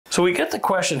So we get the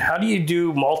question, how do you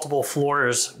do multiple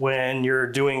floors when you're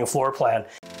doing a floor plan?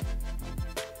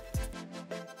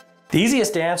 The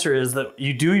easiest answer is that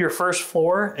you do your first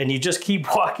floor and you just keep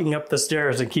walking up the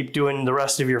stairs and keep doing the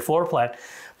rest of your floor plan.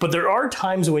 But there are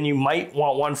times when you might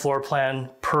want one floor plan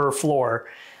per floor.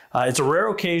 It's a rare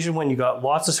occasion when you got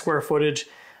lots of square footage,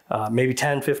 maybe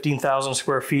 10, 15,000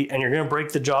 square feet, and you're gonna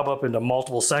break the job up into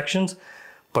multiple sections.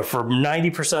 But for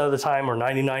 90% of the time or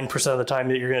 99% of the time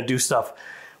that you're gonna do stuff,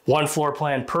 one floor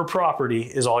plan per property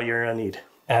is all you're gonna need.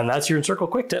 And that's your Encircle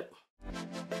quick tip.